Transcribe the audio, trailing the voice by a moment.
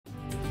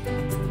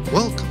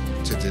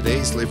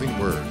today's Living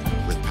Word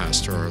with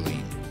Pastor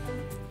Arlene.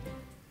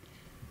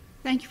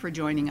 Thank you for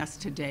joining us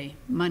today,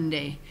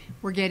 Monday.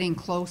 We're getting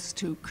close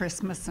to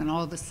Christmas and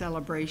all the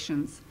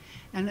celebrations,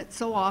 and it's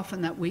so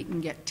often that we can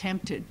get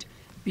tempted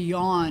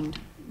beyond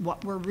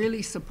what we're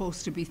really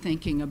supposed to be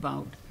thinking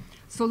about.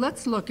 So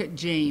let's look at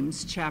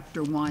James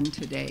chapter 1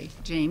 today.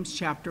 James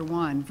chapter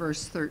 1,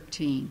 verse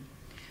 13.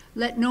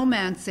 Let no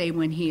man say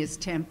when he is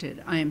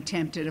tempted, I am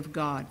tempted of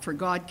God, for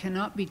God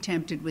cannot be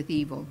tempted with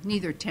evil,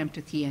 neither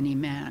tempteth he any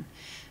man.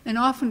 And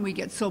often we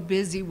get so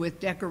busy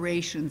with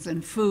decorations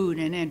and food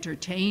and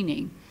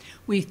entertaining,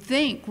 we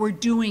think we're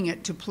doing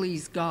it to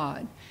please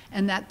God,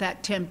 and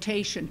that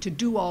temptation to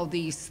do all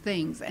these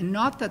things, and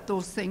not that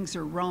those things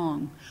are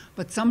wrong,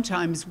 but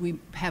sometimes we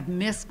have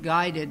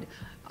misguided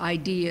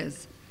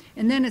ideas.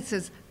 And then it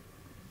says,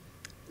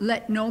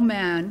 let no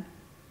man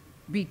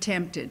be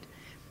tempted.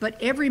 But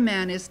every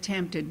man is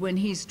tempted when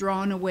he's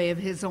drawn away of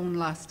his own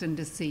lust and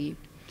deceived.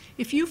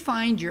 If you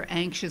find you're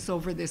anxious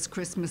over this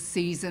Christmas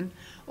season,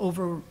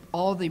 over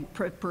all the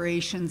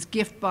preparations,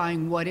 gift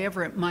buying,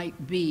 whatever it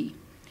might be,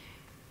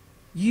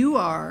 you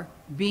are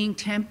being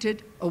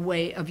tempted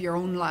away of your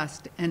own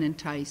lust and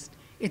enticed.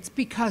 It's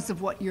because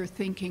of what you're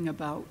thinking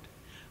about.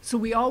 So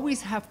we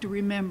always have to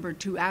remember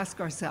to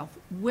ask ourselves,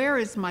 where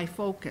is my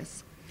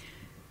focus?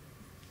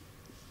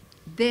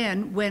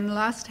 Then, when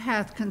lust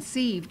hath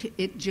conceived,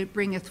 it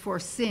bringeth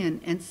forth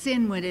sin, and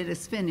sin, when it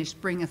is finished,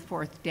 bringeth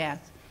forth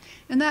death.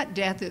 And that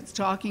death it's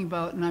talking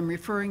about, and I'm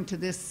referring to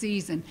this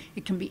season,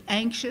 it can be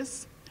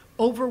anxious,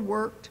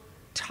 overworked,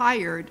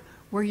 tired,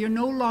 where you're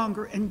no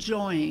longer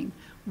enjoying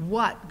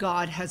what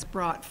God has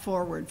brought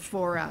forward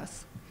for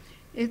us.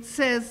 It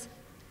says,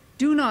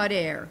 do not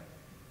err,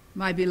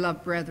 my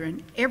beloved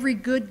brethren. Every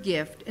good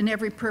gift and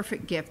every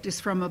perfect gift is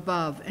from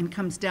above and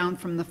comes down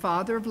from the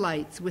Father of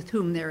lights, with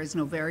whom there is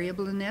no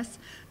variableness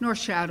nor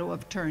shadow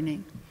of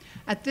turning.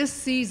 At this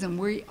season,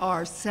 we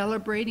are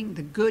celebrating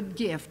the good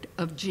gift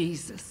of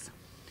Jesus.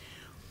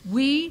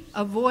 We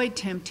avoid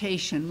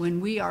temptation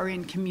when we are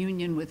in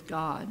communion with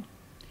God.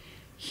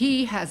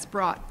 He has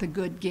brought the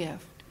good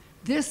gift.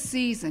 This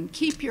season,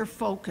 keep your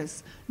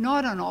focus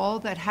not on all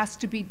that has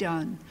to be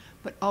done,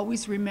 but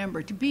always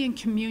remember to be in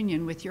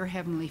communion with your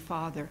Heavenly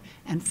Father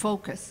and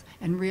focus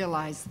and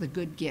realize the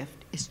good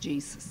gift is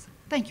Jesus.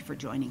 Thank you for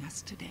joining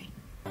us today.